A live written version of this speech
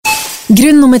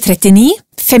Grunn nummer 39,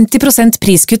 50%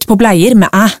 priskutt på bleier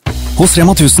med æ. Hos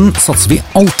Rema 1000 satser vi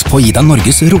alt på å gi deg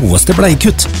Norges råeste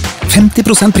bleiekutt.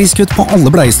 50% priskutt på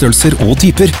alle bleiestørrelser og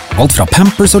typer. Alt fra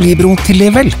Pampers og Libro til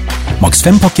Level. Maks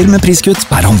 5 pakker med priskutt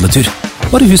per handletur.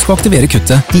 Bare husk å aktivere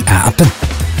kuttet i æ-appen.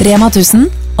 Rema 1000,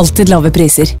 alltid lave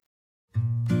priser.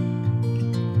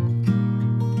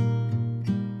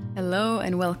 Hello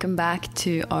and welcome back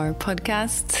to our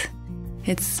podcast.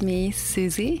 It's me,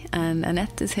 Susie, and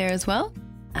Annette is here as well.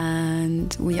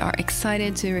 And we are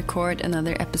excited to record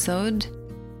another episode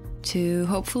to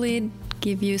hopefully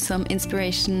give you some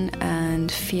inspiration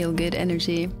and feel-good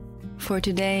energy for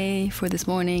today, for this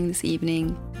morning, this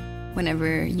evening,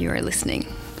 whenever you are listening.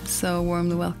 So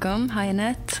warmly welcome. Hi,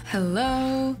 Annette.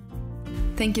 Hello.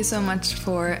 Thank you so much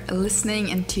for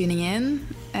listening and tuning in.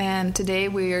 And today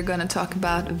we are going to talk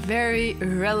about a very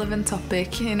relevant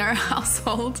topic in our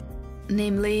household,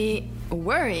 namely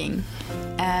worrying.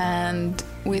 And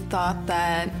we thought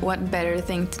that what better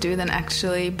thing to do than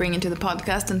actually bring it to the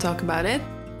podcast and talk about it,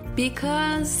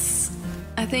 because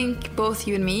I think both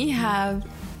you and me have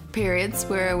periods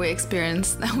where we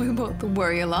experience that we both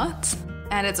worry a lot,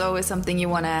 and it's always something you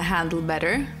want to handle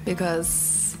better,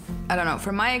 because I don't know,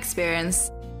 from my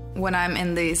experience, when I'm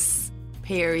in these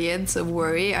periods of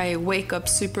worry, I wake up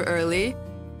super early,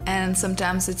 and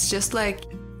sometimes it's just like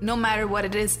no matter what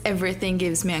it is, everything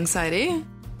gives me anxiety.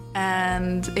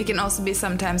 And it can also be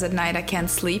sometimes at night I can't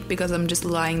sleep because I'm just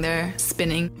lying there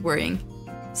spinning, worrying.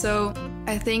 So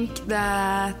I think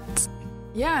that,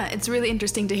 yeah, it's really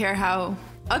interesting to hear how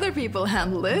other people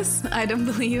handle this. I don't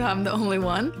believe I'm the only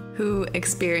one who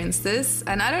experienced this.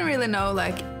 And I don't really know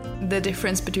like the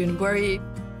difference between worry,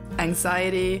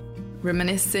 anxiety,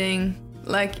 reminiscing.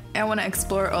 Like, I want to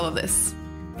explore all of this.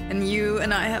 And you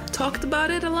and I have talked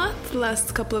about it a lot the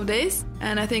last couple of days.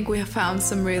 And I think we have found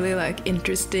some really like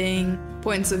interesting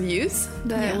points of views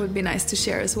that would be nice to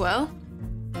share as well.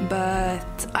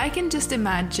 But I can just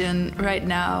imagine right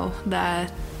now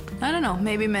that, I don't know,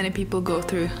 maybe many people go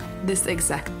through this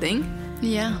exact thing.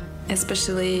 Yeah.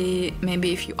 Especially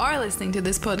maybe if you are listening to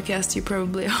this podcast, you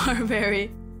probably are very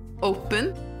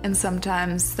open. And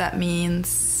sometimes that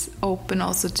means open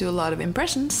also to a lot of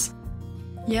impressions.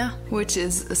 Yeah. Which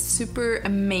is a super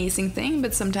amazing thing,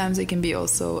 but sometimes it can be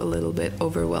also a little bit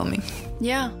overwhelming.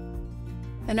 Yeah.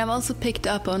 And I've also picked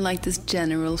up on like this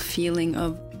general feeling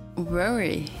of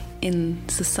worry in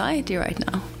society right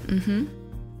now. Mm-hmm.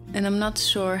 And I'm not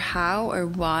sure how or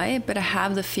why, but I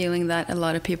have the feeling that a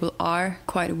lot of people are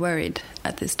quite worried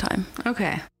at this time.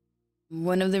 Okay.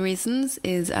 One of the reasons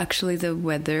is actually the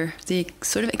weather, the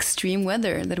sort of extreme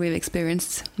weather that we've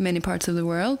experienced in many parts of the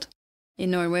world.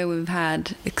 In Norway, we've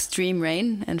had extreme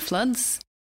rain and floods,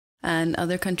 and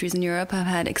other countries in Europe have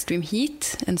had extreme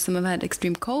heat, and some have had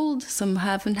extreme cold, some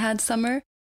haven't had summer.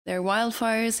 There are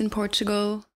wildfires in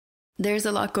Portugal. There's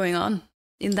a lot going on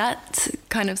in that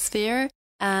kind of sphere.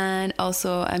 And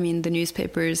also, I mean, the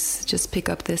newspapers just pick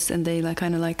up this and they like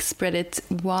kind of like spread it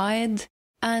wide.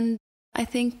 And I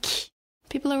think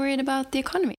people are worried about the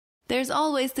economy. There's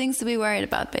always things to be worried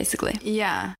about, basically.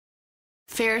 Yeah.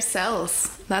 Fear sells.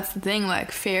 That's the thing,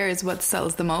 like fear is what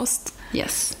sells the most.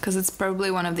 Yes. Because it's probably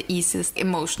one of the easiest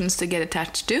emotions to get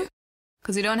attached to.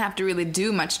 Because you don't have to really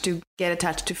do much to get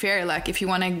attached to fear. Like if you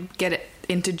want to get it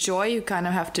into joy, you kind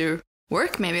of have to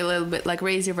work maybe a little bit, like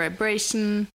raise your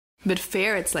vibration. But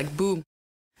fear, it's like boom.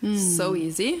 So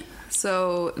easy.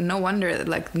 So no wonder that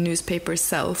like newspaper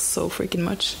sells so freaking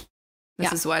much.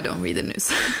 This is why I don't read the news.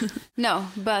 No,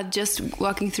 but just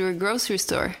walking through a grocery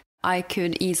store, I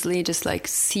could easily just like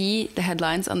see the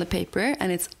headlines on the paper,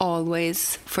 and it's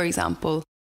always, for example,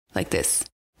 like this.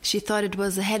 She thought it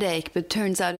was a headache, but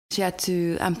turns out she had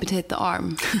to amputate the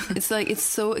arm. It's like, it's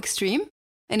so extreme,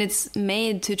 and it's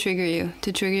made to trigger you,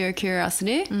 to trigger your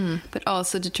curiosity, but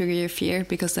also to trigger your fear,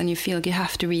 because then you feel like you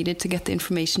have to read it to get the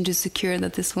information to secure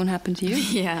that this won't happen to you.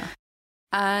 Yeah.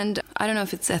 And I don't know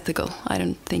if it's ethical. I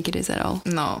don't think it is at all.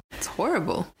 No, it's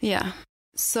horrible. Yeah.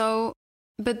 So,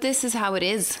 but this is how it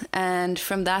is. And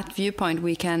from that viewpoint,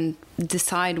 we can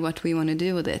decide what we want to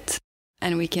do with it.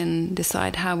 And we can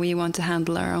decide how we want to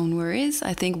handle our own worries.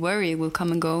 I think worry will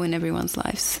come and go in everyone's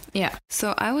lives. Yeah.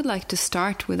 So I would like to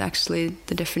start with actually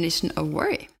the definition of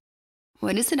worry.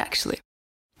 What is it actually?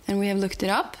 And we have looked it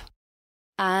up.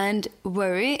 And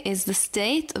worry is the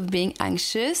state of being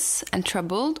anxious and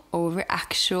troubled over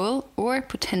actual or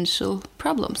potential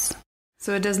problems.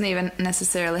 So it doesn't even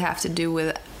necessarily have to do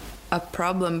with a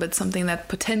problem, but something that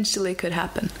potentially could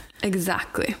happen.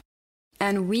 Exactly.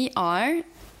 And we are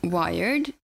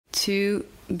wired to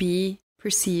be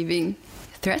perceiving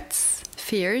threats,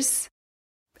 fears,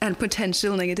 and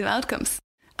potential negative outcomes.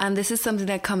 And this is something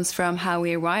that comes from how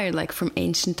we are wired, like from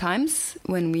ancient times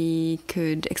when we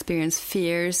could experience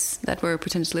fears that were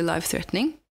potentially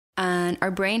life-threatening. And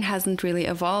our brain hasn't really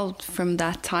evolved from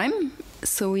that time.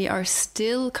 So we are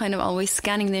still kind of always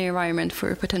scanning the environment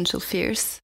for potential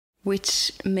fears,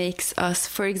 which makes us,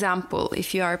 for example,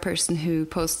 if you are a person who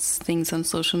posts things on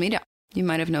social media, you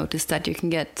might have noticed that you can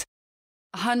get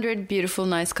 100 beautiful,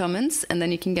 nice comments, and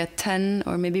then you can get 10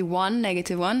 or maybe one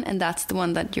negative one, and that's the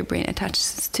one that your brain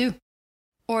attaches to.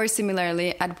 Or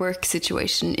similarly, at work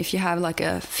situation, if you have like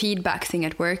a feedback thing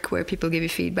at work where people give you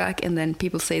feedback and then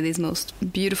people say these most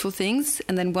beautiful things,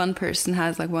 and then one person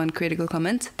has like one critical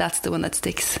comment, that's the one that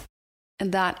sticks.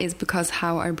 And that is because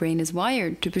how our brain is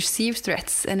wired to perceive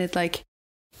threats, and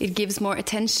it gives more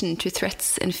attention to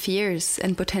threats and fears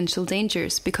and potential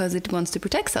dangers because it wants to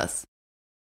protect us.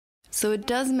 So it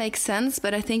does make sense,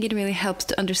 but I think it really helps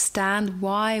to understand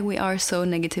why we are so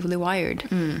negatively wired.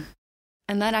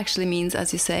 And that actually means,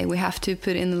 as you say, we have to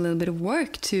put in a little bit of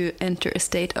work to enter a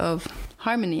state of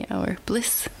harmony or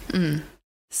bliss.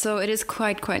 So it is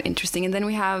quite interesting. And then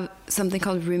we have something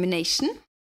called rumination,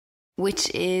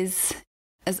 which is,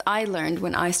 as I learned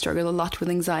when I struggled a lot with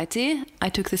anxiety, I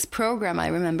took this program, I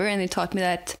remember, and it taught me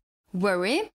that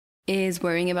worry is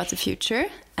worrying about the future,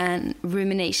 and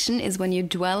rumination is when you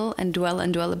dwell and dwell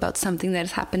and dwell about something that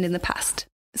has happened in the past.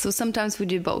 So sometimes we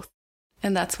do both,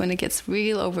 and that's when it gets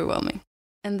real overwhelming.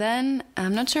 And then,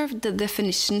 I'm not sure of the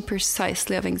definition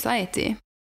precisely of anxiety.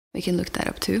 We can look that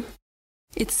up too.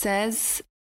 It says,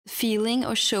 feeling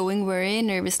or showing worry,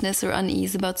 nervousness, or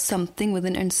unease about something with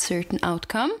an uncertain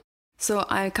outcome. So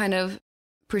I kind of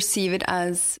perceive it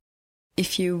as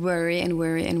if you worry and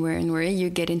worry and worry and worry, you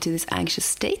get into this anxious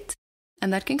state.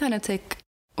 And that can kind of take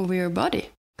over your body.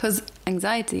 Because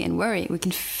anxiety and worry, we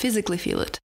can physically feel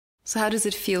it. So how does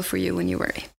it feel for you when you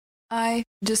worry? I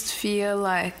just feel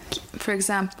like, for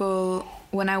example,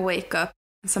 when I wake up,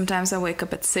 sometimes I wake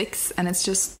up at 6 and it's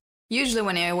just, usually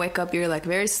when I wake up, you're like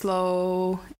very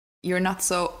slow. You're not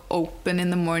so open in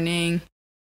the morning.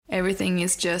 Everything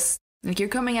is just like you're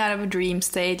coming out of a dream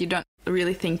state. You're not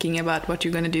really thinking about what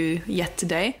you're going to do yet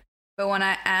today. But when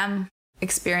I am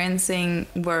experiencing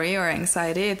worry or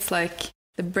anxiety, it's like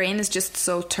the brain is just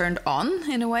so turned on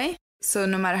in a way. So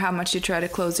no matter how much you try to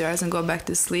close your eyes and go back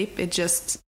to sleep, it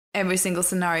just, every single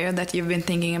scenario that you've been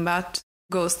thinking about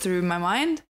goes through my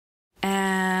mind.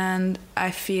 And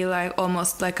I feel like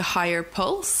almost like a higher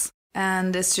pulse.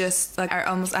 And it's just like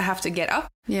I have to get up.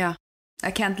 Yeah.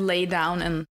 I can't lay down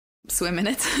and swim in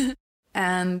it.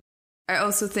 And I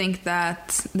also think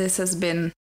that this has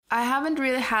been, I haven't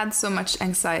really had so much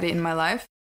anxiety in my life,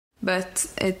 but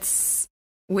it's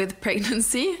with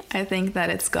pregnancy, I think that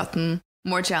it's gotten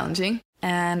more challenging.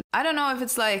 And I don't know if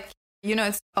it's like,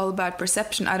 it's all about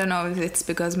perception. I don't know if it's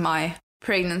because my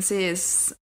pregnancy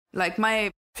is, like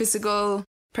my physical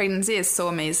pregnancy is so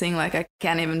amazing, like I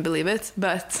can't even believe it.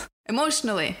 But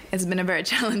emotionally, it's been a very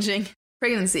challenging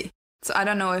pregnancy. So I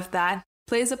don't know if that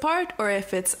plays a part or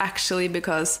if it's actually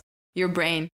because your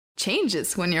brain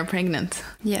changes when you're pregnant.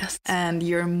 Yes. And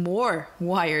you're more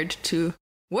wired to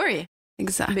worry.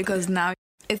 Exactly. Because now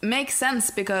it makes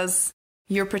sense because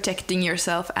you're protecting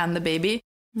yourself and the baby.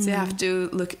 So you have to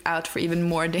look out for even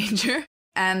more danger.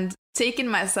 And taken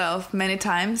myself many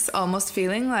times almost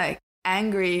feeling like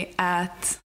angry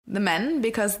at the men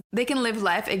because they can live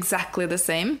life exactly the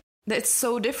same. It's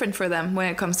so different for them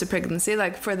when it comes to pregnancy.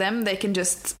 Like for them, they can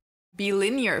just be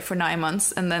linear for 9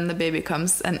 months and then the baby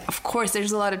comes. And of course,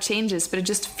 there's a lot of changes, but it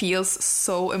just feels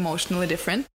so emotionally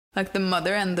different. Like the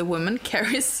mother and the woman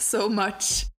carries so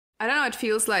much. I don't know, it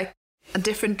feels like a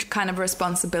different kind of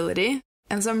responsibility.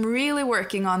 And so I'm really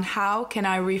working on how can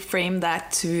I reframe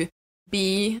that to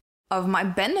be of my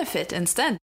benefit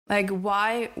instead. Like,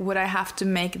 why would I have to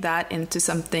make that into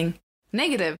something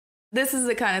negative? This is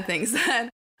the kind of things that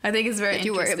I think is very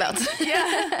interesting. You worry about.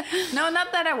 Yeah. No,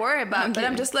 not that I worry about, but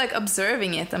I'm just like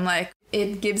observing it. I'm like,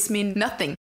 it gives me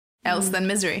nothing else than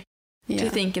misery to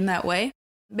think in that way.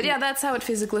 But yeah, that's how it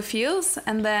physically feels.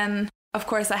 And then, of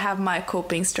course, I have my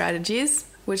coping strategies,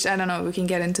 which I don't know, we can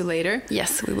get into later.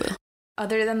 Yes, we will.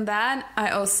 Other than that, I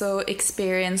also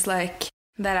experience like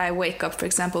that I wake up, for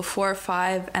example, 4 or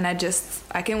 5, and I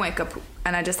can wake up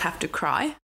and I just have to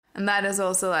cry. And that is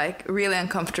also like really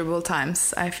uncomfortable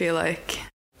times, I feel like,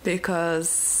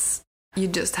 because you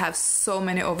just have so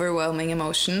many overwhelming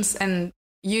emotions. And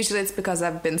usually it's because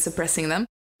I've been suppressing them.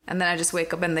 And then I just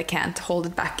wake up and they can't hold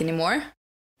it back anymore.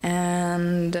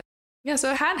 And yeah, so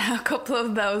I had a couple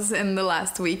of those in the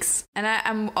last weeks. And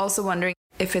I'm also wondering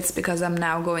if it's because I'm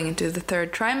now going into the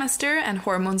 3rd trimester and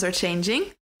hormones are changing.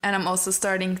 And I'm also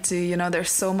starting to,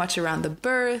 there's so much around the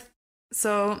birth.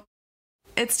 So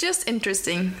it's just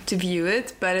interesting to view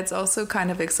it, but it's also kind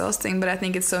of exhausting. But I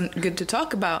think it's so good to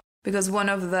talk about, because one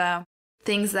of the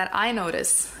things that I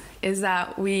notice is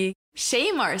that we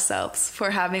shame ourselves for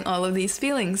having all of these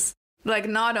feelings. Like,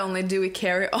 not only do we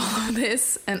carry all of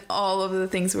this and all of the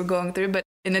things we're going through, but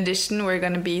in addition, we're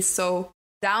going to be so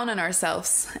down on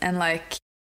ourselves and like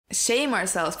shame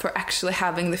ourselves for actually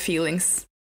having the feelings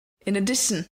in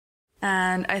addition.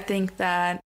 And I think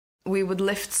that we would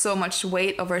lift so much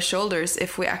weight off our shoulders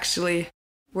if we actually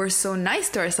were so nice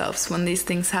to ourselves when these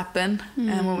things happen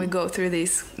and when we go through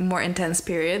these more intense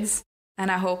periods.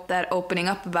 And I hope that opening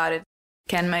up about it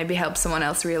can maybe help someone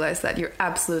else realize that you're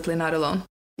absolutely not alone.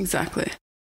 Exactly.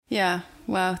 Yeah.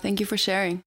 Wow. Thank you for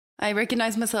sharing. I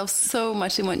recognize myself so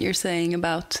much in what you're saying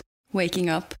about waking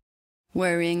up,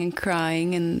 worrying and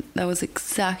crying. And that was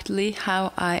exactly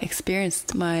how I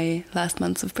experienced my last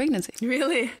months of pregnancy.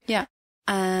 Really? Yeah.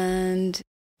 And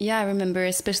yeah, I remember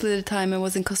especially the time I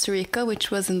was in Costa Rica,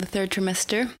 which was in the 3rd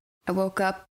trimester. I woke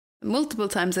up multiple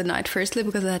times at night, firstly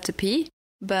because I had to pee,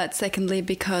 but secondly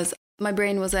because my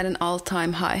brain was at an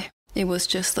all-time high. It was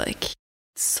just like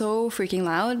so freaking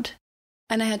loud,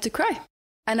 and I had to cry.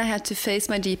 And I had to face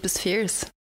my deepest fears.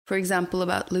 For example,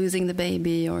 about losing the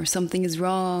baby, or something is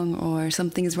wrong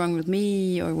with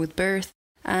me, or with birth.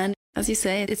 And as you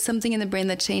say, it's something in the brain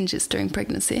that changes during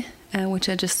pregnancy, which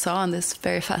I just saw on this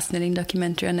very fascinating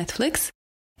documentary on Netflix.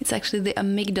 It's actually the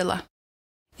amygdala.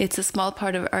 It's a small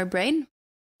part of our brain,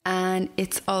 and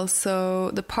it's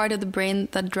also the part of the brain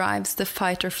that drives the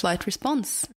fight or flight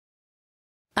response.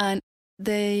 And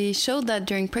they showed that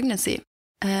during pregnancy,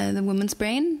 the woman's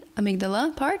brain,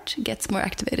 amygdala part, gets more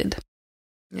activated.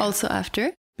 Yeah. Also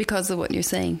after, because of what you're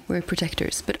saying, we're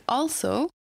protectors. But also,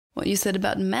 what you said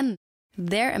about men,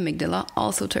 their amygdala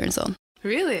also turns on.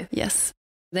 Really? Yes.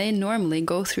 They normally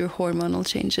go through hormonal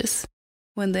changes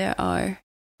when they are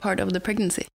part of the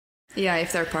pregnancy. Yeah,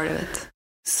 if they're part of it.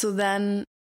 So then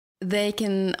they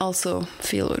can also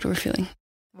feel what we're feeling.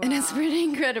 Wow. And it's pretty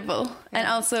incredible. Yeah. And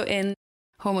also in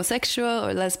homosexual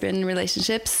or lesbian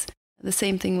relationships, the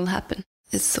same thing will happen.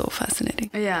 It's so fascinating.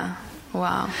 Yeah.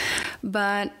 Wow.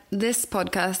 But this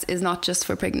podcast is not just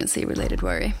for pregnancy-related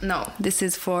worry. No. This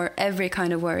is for every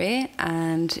kind of worry,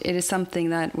 and it is something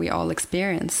that we all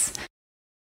experience.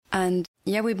 And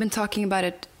yeah, we've been talking about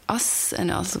it, us,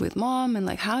 and also with Mom, and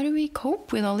like, how do we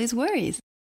cope with all these worries?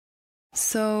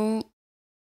 So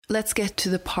let's get to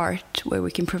the part where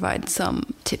we can provide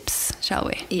some tips, shall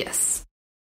we? Yes.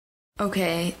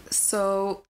 Okay,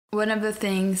 so one of the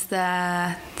things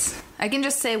that I can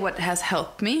just say what has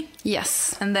helped me.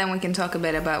 Yes. And then we can talk a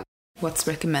bit about what's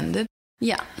recommended.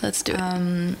 Yeah, let's do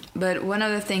it. But one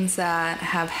of the things that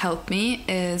have helped me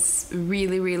is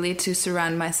really, really to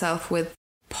surround myself with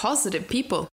positive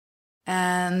people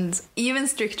and even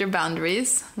stricter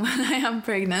boundaries when I am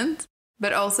pregnant,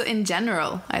 but also in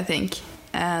general, I think.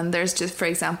 And there's just, for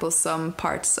example, some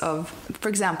parts of, for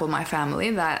example, my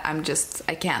family that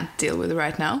I can't deal with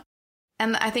right now.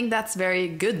 And I think that's very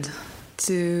good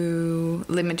to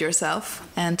limit yourself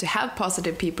and to have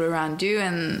positive people around you.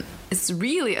 And it's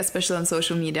really, especially on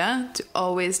social media, to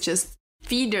always just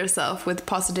feed yourself with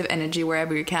positive energy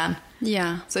wherever you can.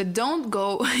 Yeah. So don't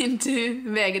go into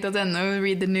VG.no,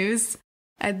 read the news.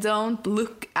 I don't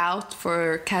look out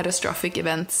for catastrophic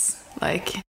events,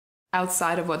 like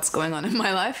outside of what's going on in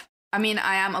my life. I mean,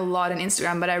 I am a lot on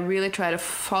Instagram, but I really try to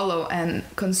follow and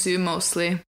consume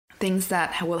mostly things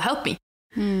that will help me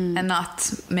and not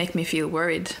make me feel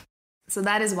worried. So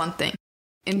that is one thing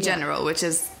in general, which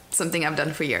is something I've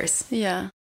done for years.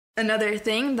 Yeah. Another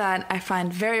thing that I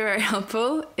find very, very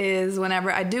helpful is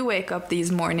whenever I do wake up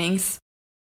these mornings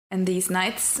and these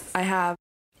nights, I have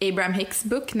Abraham Hicks'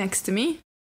 book next to me.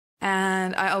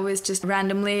 And I always just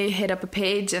randomly hit up a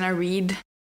page and I read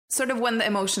sort of when the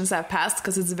emotions have passed,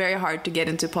 because it's very hard to get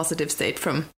into a positive state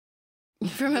from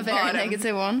a very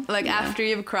negative one. Like after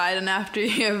you've cried and after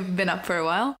you've been up for a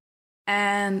while.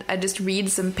 And I just read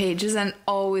some pages and it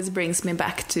always brings me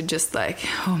back to just like,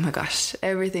 oh my gosh,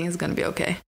 everything is going to be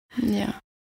okay. Yeah.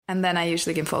 And then I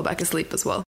usually can fall back asleep as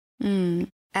well.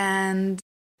 And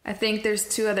I think there's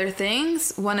two other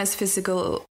things. One is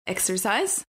physical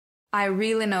exercise. I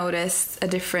really noticed a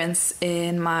difference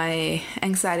in my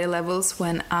anxiety levels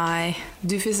when I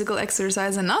do physical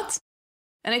exercise and not.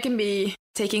 And it can be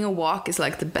taking a walk is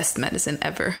like the best medicine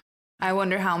ever. I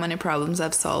wonder how many problems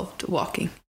I've solved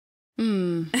walking.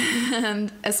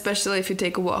 And especially if you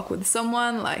take a walk with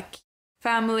someone like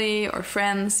family or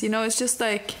friends, it's just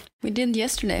like... We did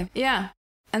yesterday. Yeah.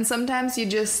 And sometimes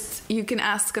you can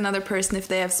ask another person if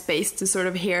they have space to sort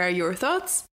of hear your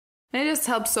thoughts. And it just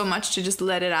helps so much to just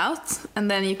let it out.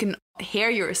 And then you can hear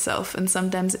yourself, and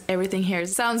sometimes everything here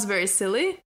sounds very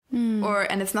silly,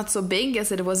 and it's not so big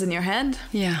as it was in your head.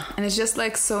 Yeah. And it's just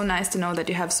like so nice to know that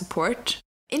you have support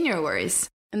in your worries.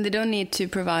 And they don't need to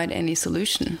provide any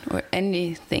solution or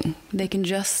anything. They can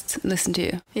just listen to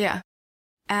you. Yeah.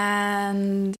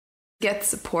 And get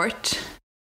support.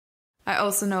 I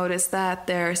also noticed that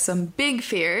there are some big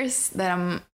fears that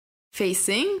I'm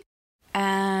facing,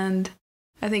 and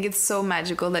I think it's so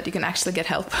magical that you can actually get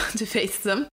help to face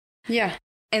them. Yeah.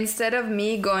 Instead of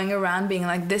me going around being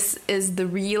like, this is the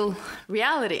real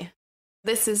reality.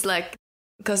 This is like,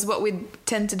 because what we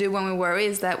tend to do when we worry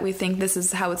is that we think this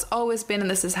is how it's always been and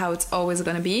this is how it's always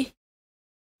going to be.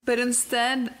 But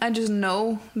instead, I just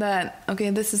know that, okay,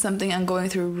 this is something I'm going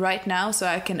through right now so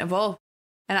I can evolve.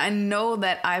 And I know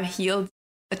that I've healed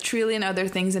 1 trillion other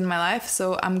things in my life,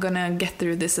 so I'm going to get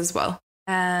through this as well.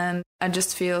 And I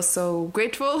just feel so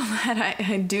grateful that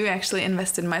I do actually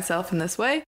invest in myself in this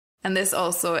way. And this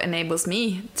also enables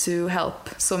me to help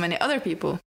so many other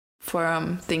people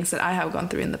for things that I have gone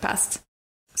through in the past.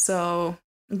 So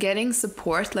getting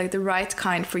support, like the right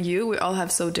kind for you, we all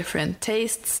have so different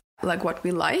tastes, like what we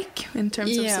like in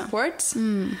terms of support.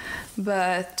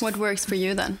 But what works for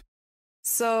you then?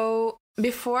 So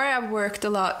before I worked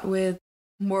a lot with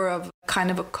more of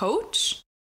kind of a coach,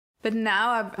 but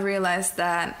now I've realized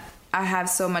that I have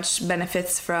so much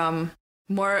benefits from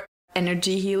more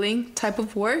energy healing type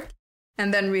of work,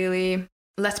 and then really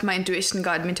let my intuition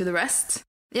guide me to the rest.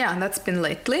 Yeah, that's been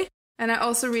lately. And I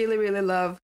also really, really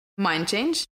love mind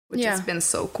change, which has been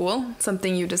so cool.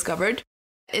 Something you discovered.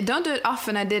 I don't do it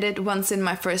often. I did it once in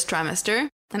my first trimester.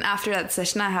 And after that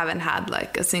session, I haven't had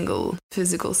like a single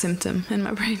physical symptom in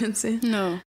my pregnancy.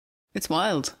 No, it's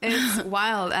wild. It's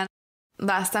wild. And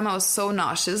last time I was so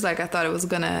nauseous, like I thought I was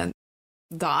gonna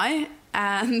die.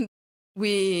 And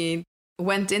we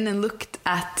went in and looked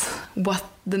at what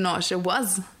the nausea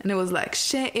was. And it was like,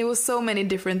 shit, it was so many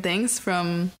different things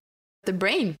from the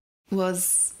brain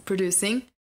was producing.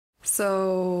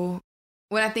 So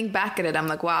when I think back at it, I'm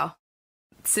like, wow,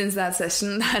 since that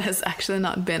session, that has actually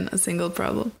not been a single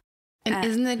problem. And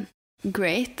isn't it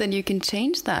great that you can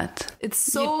change that? It's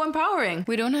so empowering.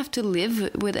 We don't have to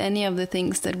live with any of the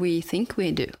things that we think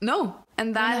we do. No.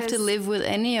 And that we don't have to live with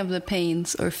any of the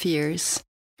pains or fears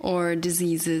or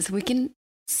diseases. We can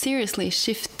seriously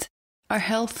shift our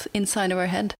health inside of our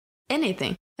head.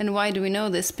 Anything. And why do we know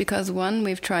this? Because 1,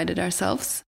 we've tried it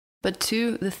ourselves. But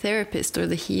 2, the therapist or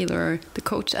the healer or the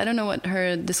coach, I don't know what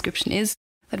her description is,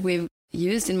 that we've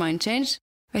used in Mind Change.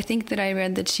 I think that I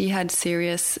read that she had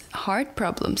serious heart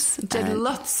problems.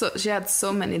 She had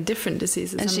so many different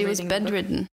diseases. And she was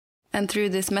bedridden. And through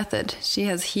this method, she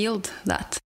has healed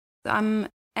that. I'm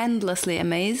endlessly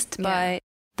amazed by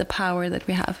the power that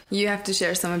we have. You have to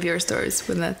share some of your stories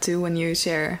with that too when you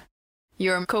share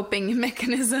your coping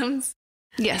mechanisms.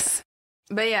 Yes.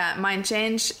 But yeah, Mind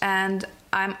Change. And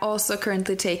I'm also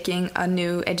currently taking a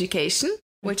new education,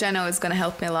 which I know is going to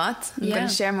help me a lot. I'm going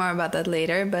to share more about that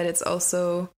later, but it's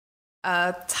also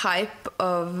a type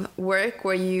of work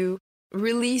where you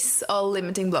release all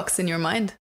limiting blocks in your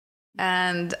mind.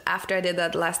 And after I did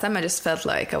that last time, I just felt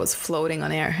like I was floating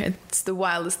on air. It's the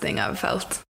wildest thing I've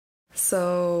felt.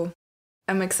 So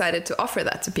I'm excited to offer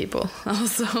that to people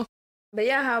also. But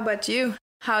yeah, how about you?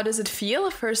 How does it feel,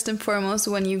 first and foremost,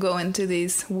 when you go into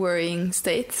these worrying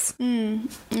states?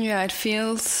 Yeah, it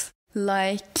feels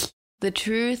like the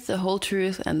truth, the whole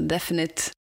truth, and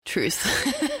definite truth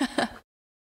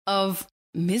of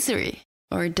misery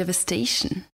or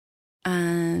devastation.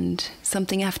 And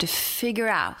something I have to figure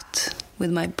out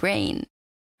with my brain.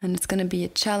 And it's going to be a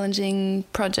challenging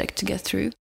project to get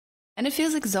through. And it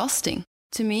feels exhausting.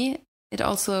 To me, it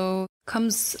also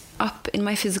comes up in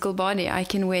my physical body. I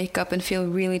can wake up and feel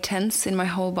really tense in my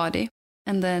whole body.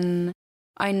 And then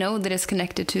I know that it's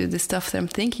connected to the stuff that I'm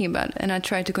thinking about. And I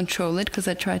try to control it because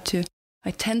I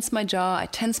tense my jaw, I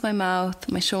tense my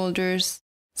mouth, my shoulders.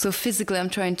 So physically, I'm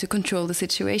trying to control the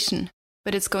situation.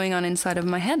 But it's going on inside of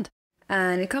my head.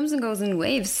 And it comes and goes in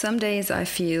waves. Some days I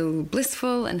feel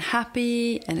blissful and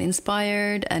happy and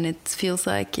inspired, and it feels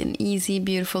like an easy,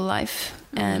 beautiful life.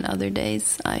 And other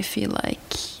days I feel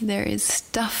like there is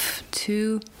stuff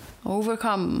to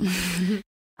overcome.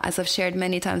 As I've shared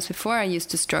many times before, I used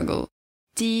to struggle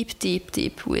deep, deep,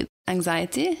 deep with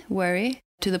anxiety, worry,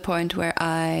 to the point where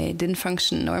I didn't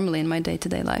function normally in my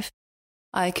day-to-day life.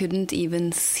 I couldn't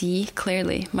even see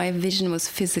clearly. My vision was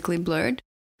physically blurred.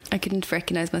 I couldn't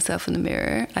recognize myself in the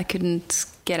mirror. I couldn't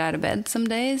get out of bed some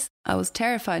days. I was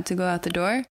terrified to go out the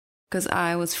door because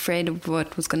I was afraid of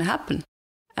what was going to happen.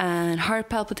 And heart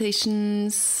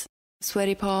palpitations,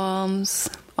 sweaty palms,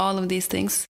 all of these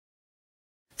things.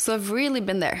 So I've really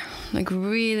been there, like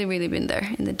really, really been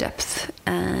there in the depth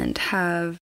and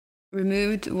have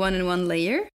removed one and one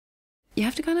layer. You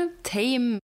have to kind of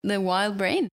tame the wild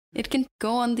brain. It can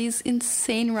go on these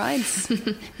insane rides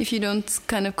if you don't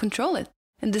kind of control it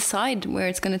and decide where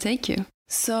it's going to take you.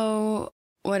 So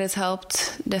what has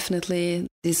helped, definitely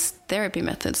these therapy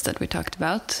methods that we talked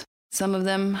about. Some of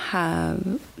them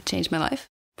have changed my life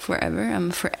forever. I'm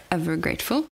forever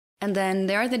grateful. And then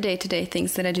there are the day-to-day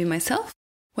things that I do myself.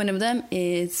 One of them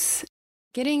is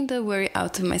getting the worry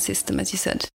out of my system, as you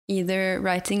said. Either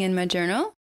writing in my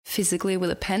journal, physically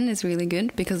with a pen is really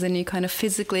good because then you kind of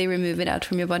physically remove it out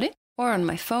from your body, or on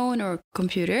my phone or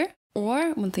computer.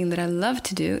 Or one thing that I love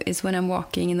to do is when I'm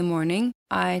walking in the morning,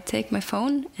 I take my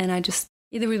phone and I just,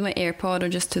 either with my AirPod or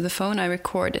just to the phone, I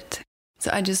record it.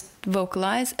 So I just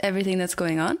vocalize everything that's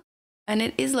going on. And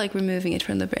it is like removing it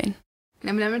from the brain.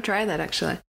 I've never tried that,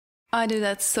 actually. I do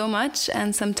that so much,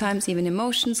 and sometimes even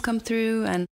emotions come through.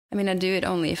 And I mean, I do it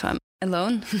only if I'm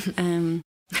alone,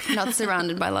 not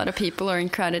surrounded by a lot of people or in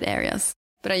crowded areas.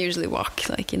 But I usually walk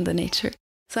like in the nature.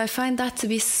 So I find that to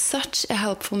be such a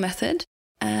helpful method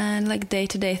and like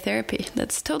day-to-day therapy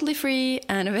that's totally free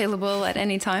and available at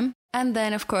any time. And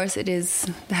then, of course, it is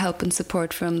the help and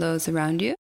support from those around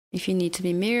you. If you need to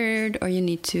be mirrored or you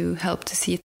need to help to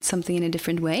see something in a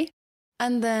different way.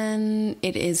 And then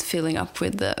it is filling up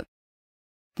with the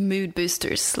mood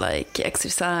boosters like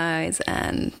exercise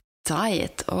and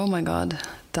diet. Oh my God.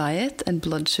 Diet and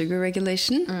blood sugar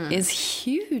regulation is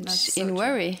huge so in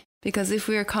worry. True. Because if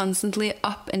we are constantly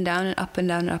up and down and up and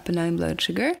down and up and down in blood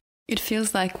sugar, it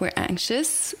feels like we're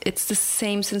anxious. It's the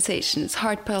same sensation. It's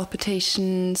heart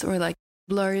palpitations or like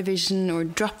blurry vision or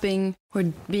dropping or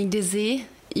being dizzy.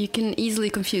 You can easily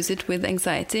confuse it with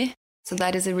anxiety. So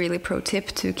that is a really pro tip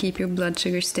to keep your blood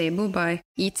sugar stable by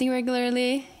eating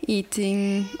regularly,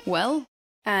 eating well,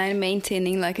 and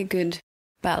maintaining like a good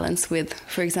balance with,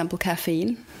 for example,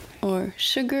 caffeine or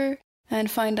sugar,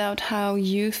 and find out how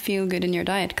you feel good in your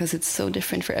diet because it's so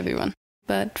different for everyone.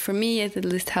 But for me, it at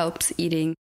least helps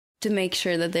eating to make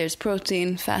sure that there's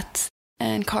protein, fat,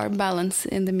 and carb balance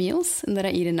in the meals and that I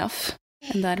eat enough.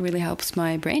 And that really helps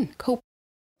my brain cope.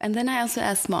 And then I also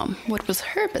asked Mom what was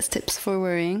her best tips for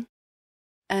worrying.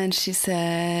 And she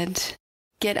said,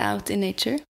 get out in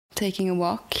nature, taking a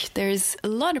walk. There's a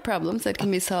lot of problems that can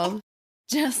be solved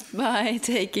just by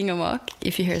taking a walk.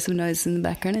 If you hear some noise in the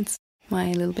background, it's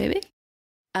my little baby.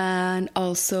 And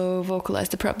also vocalize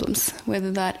the problems,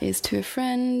 whether that is to a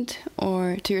friend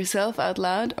or to yourself out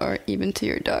loud or even to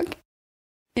your dog.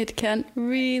 It can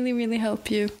really, really help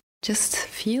you just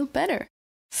feel better.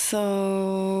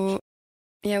 So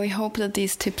yeah, we hope that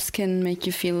these tips can make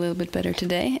you feel a little bit better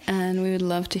today. And we would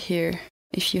love to hear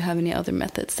if you have any other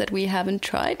methods that we haven't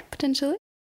tried, potentially.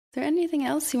 Is there anything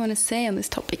else you want to say on this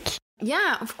topic?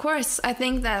 Yeah, of course. I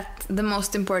think that the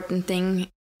most important thing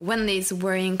when this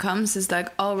worrying comes is like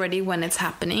already when it's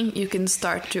happening, you can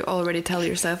start to already tell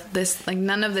yourself this, like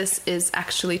none of this is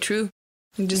actually true.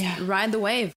 You just ride the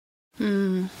wave.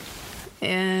 And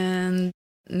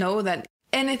know that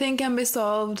anything can be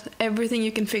solved, everything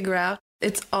you can figure out.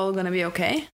 It's all going to be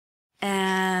okay.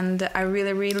 And I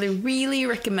really, really, really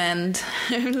recommend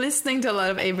listening to a lot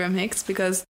of Abraham Hicks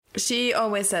because she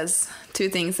always says two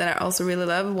things that I also really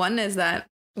love. One is that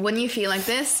when you feel like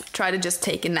this, try to just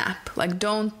take a nap. Like,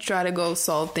 don't try to go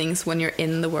solve things when you're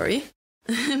in the worry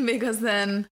because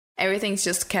then everything's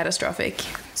just catastrophic.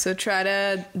 So try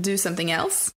to do something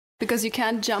else because you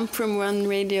can't jump from one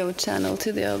radio channel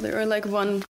to the other or like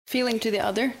one feeling to the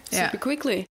other super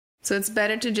quickly. So it's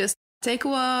better to just take a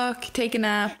walk, take a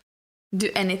nap, do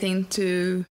anything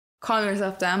to calm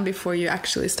yourself down before you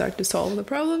actually start to solve the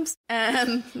problems.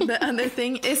 And the other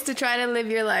thing is to try to live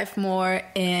your life more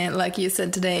in, like you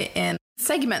said today, in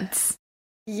segments.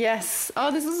 Yes.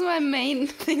 Oh, this is my main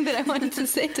thing that I wanted to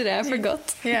say today. I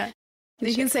forgot. Yeah.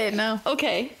 You can say it now.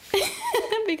 Okay.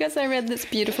 Because I read this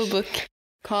beautiful book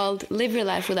called Live Your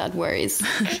Life Without Worries.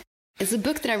 It's a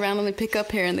book that I randomly pick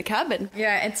up here in the cabin.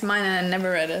 Yeah, it's mine and I never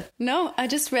read it. No, I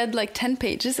just read like 10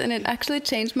 pages and it actually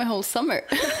changed my whole summer.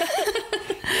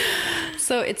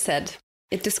 So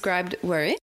it described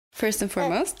worry, first and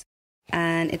foremost,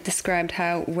 and it described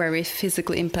how worry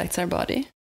physically impacts our body.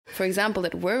 For example,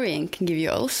 that worrying can give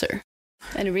you ulcer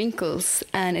and wrinkles,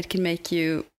 and it can make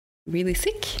you really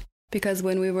sick. Because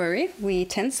when we worry, we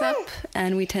tense up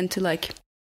and we tend to like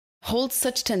hold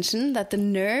such tension that the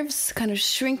nerves kind of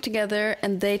shrink together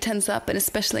and they tense up, and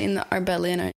especially in our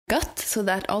belly and our gut, so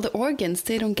that all the organs,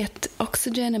 they don't get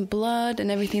oxygen and blood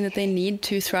and everything that they need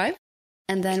to thrive.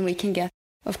 And then we can get,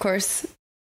 of course,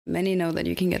 many know that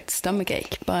you can get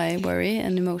stomachache by worry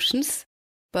and emotions.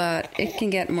 but it can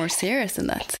get more serious than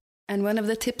that. And one of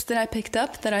the tips that I picked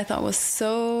up that I thought was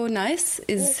so nice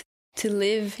is to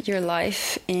live your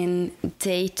life in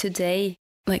day-to-day,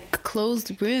 like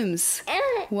closed rooms,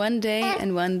 one day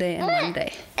and one day and one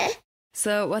day.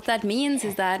 So what that means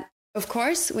is that, of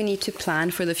course, we need to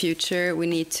plan for the future. We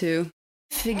need to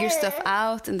figure stuff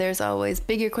out, and there's always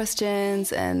bigger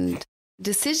questions and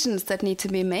decisions that need to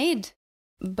be made.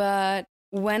 But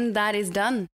when that is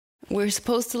done, we're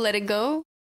supposed to let it go,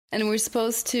 and we're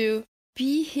supposed to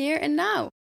be here and now,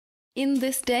 in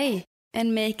this day,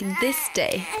 and make this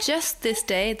day, just this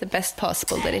day, the best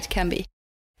possible that it can be.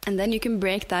 And then you can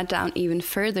break that down even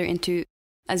further into,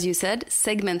 as you said,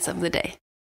 segments of the day.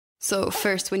 So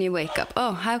first, when you wake up,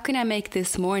 how can I make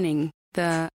this morning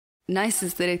the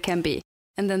nicest that it can be?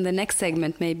 And then the next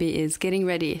segment maybe is getting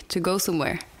ready to go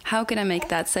somewhere. How can I make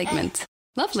that segment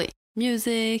lovely?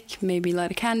 Music, maybe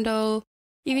light a candle.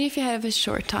 Even if you have a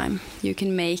short time, you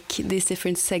can make these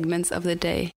different segments of the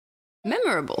day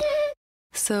memorable.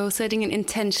 So setting an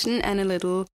intention and a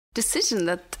little decision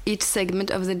that each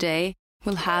segment of the day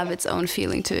will have its own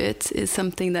feeling to it is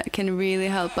something that can really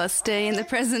help us stay in the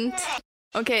present.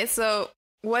 Okay, so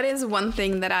what is one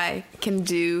thing that I can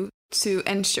do to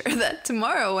ensure that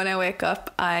tomorrow when I wake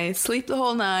up, I sleep the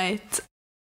whole night?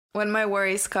 When my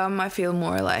worries come, I feel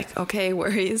more like, okay,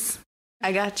 worries,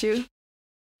 I got you.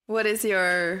 How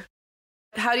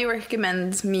do you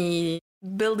recommend me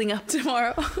building up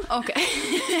tomorrow? Okay.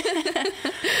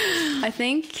 I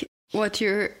think what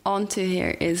you're onto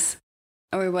here is,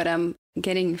 or what I'm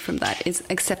getting from that is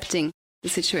accepting the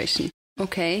situation.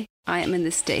 Okay, I am in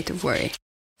this state of worry.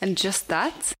 And just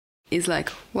that is like,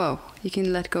 whoa, you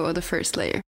can let go of the first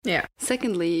layer. Yeah.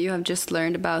 Secondly, you have just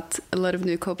learned about a lot of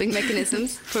new coping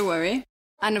mechanisms for worry.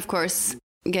 And of course,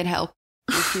 get help.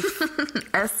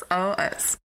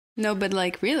 SOS. No, but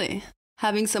like really,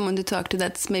 having someone to talk to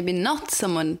that's maybe not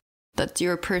someone that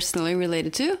you're personally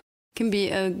related to can be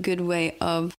a good way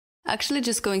of actually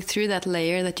just going through that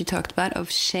layer that you talked about of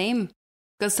shame.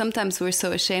 Because sometimes we're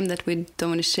so ashamed that we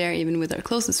don't want to share even with our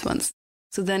closest ones.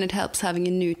 So then it helps having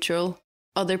a neutral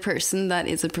other person that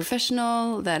is a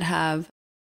professional, that have,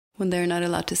 when they're not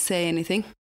allowed to say anything,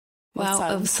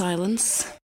 of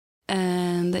silence,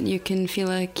 and that you can feel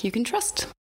like you can trust.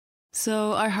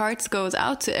 So our hearts goes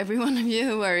out to every one of you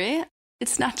who worry.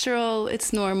 It's natural,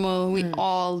 it's normal, we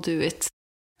all do it.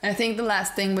 I think the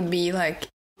last thing would be like,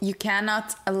 you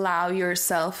cannot allow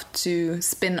yourself to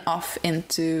spin off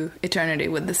into eternity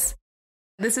with this.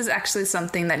 This is actually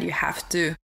something that you have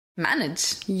to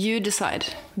manage. You decide.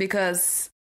 Because,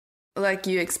 like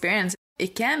you experience,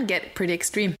 it can get pretty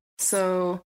extreme.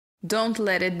 So don't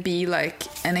let it be like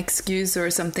an excuse or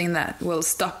something that will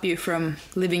stop you from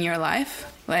living your life.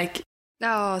 Like,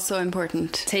 so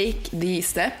important. Take these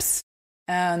steps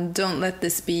and don't let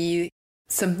this be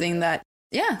something that,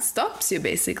 stops you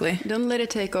basically. Don't let it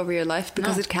take over your life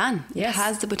because it can. Yes. It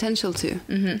has the potential to.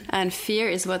 Mm-hmm. And fear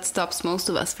is what stops most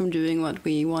of us from doing what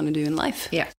we want to do in life.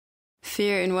 Yeah.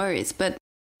 Fear and worries. But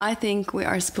I think we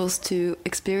are supposed to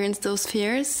experience those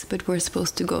fears, but we're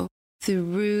supposed to go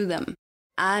through them.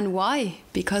 And why?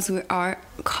 Because we are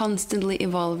constantly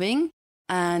evolving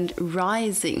and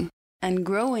rising and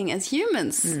growing as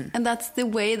humans. And that's the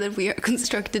way that we are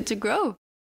constructed to grow.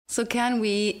 So can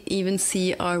we even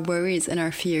see our worries and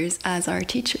our fears as our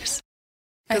teachers?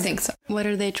 I think so. What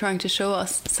are they trying to show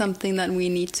us? Something that we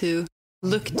need to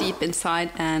look deep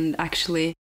inside and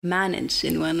actually manage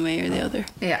in one way or the other.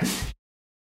 Yeah.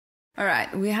 All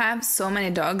right. We have so many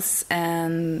dogs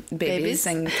and babies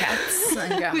and cats and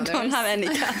grandmothers. We don't have any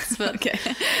cats, but okay.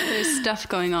 There's stuff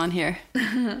going on here.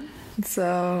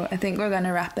 So I think we're going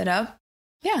to wrap it up.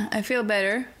 Yeah, I feel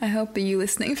better. I hope you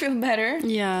listening feel better.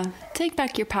 Yeah. Take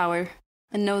back your power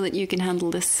and know that you can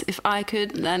handle this. If I could,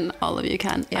 then all of you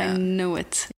can. Yeah. I know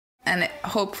it. And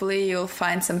hopefully you'll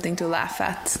find something to laugh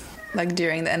at, like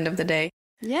during the end of the day.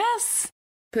 Yes.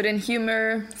 Put in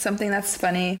humor, something that's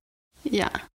funny.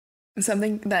 Yeah.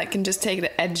 Something that can just take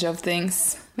the edge of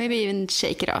things. Maybe even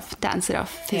shake it off, dance it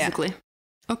off physically.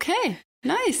 Yeah. Okay,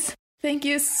 nice. Thank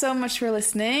you so much for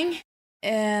listening.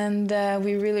 And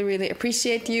we really, really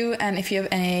appreciate you. And if you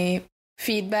have any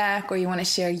feedback or you want to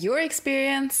share your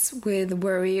experience with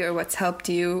worry or what's helped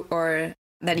you or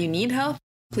that you need help,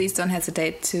 please don't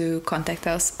hesitate to contact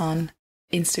us on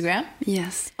Instagram.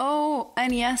 Yes. Oh,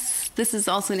 and yes, this is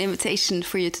also an invitation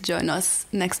for you to join us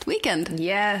next weekend.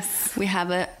 Yes. We have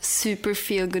a super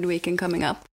feel-good weekend coming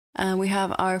up. We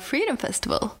have our Freedom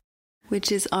Festival,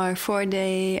 which is our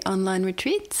 4-day online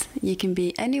retreat. You can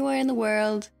be anywhere in the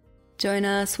world. Join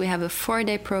us. We have a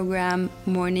 4-day program,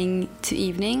 morning to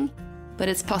evening, but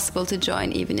it's possible to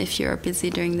join even if you're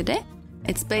busy during the day.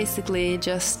 It's basically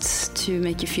just to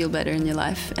make you feel better in your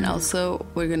life, and also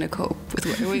we're going to cope with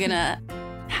we're going to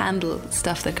handle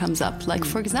stuff that comes up, like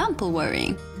for example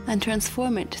worrying, and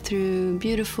transform it through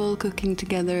beautiful cooking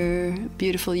together,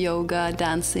 beautiful yoga,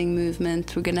 dancing,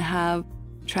 movement. We're going to have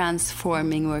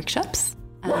transforming workshops,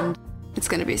 and it's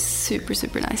going to be super,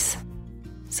 super nice.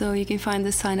 So you can find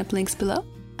the sign-up links below,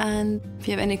 and if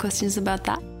you have any questions about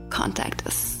that, contact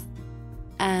us.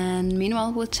 And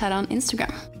meanwhile, we'll chat on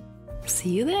Instagram. See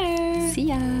you there. See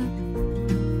ya.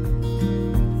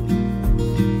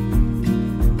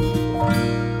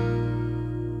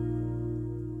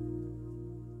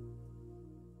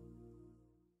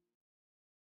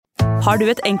 Har du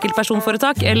et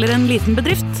enkeltpersonforetak eller en liten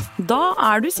bedrift? Da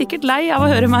du sikkert lei av å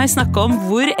høre meg snakke om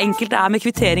hvor enkelt det med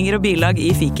kvitteringer og bilag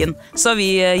i fiken. Så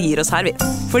vi gir oss her, vi.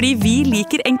 Fordi vi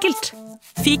liker enkelt.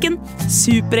 Fiken,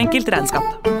 superenkelt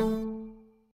regnskap.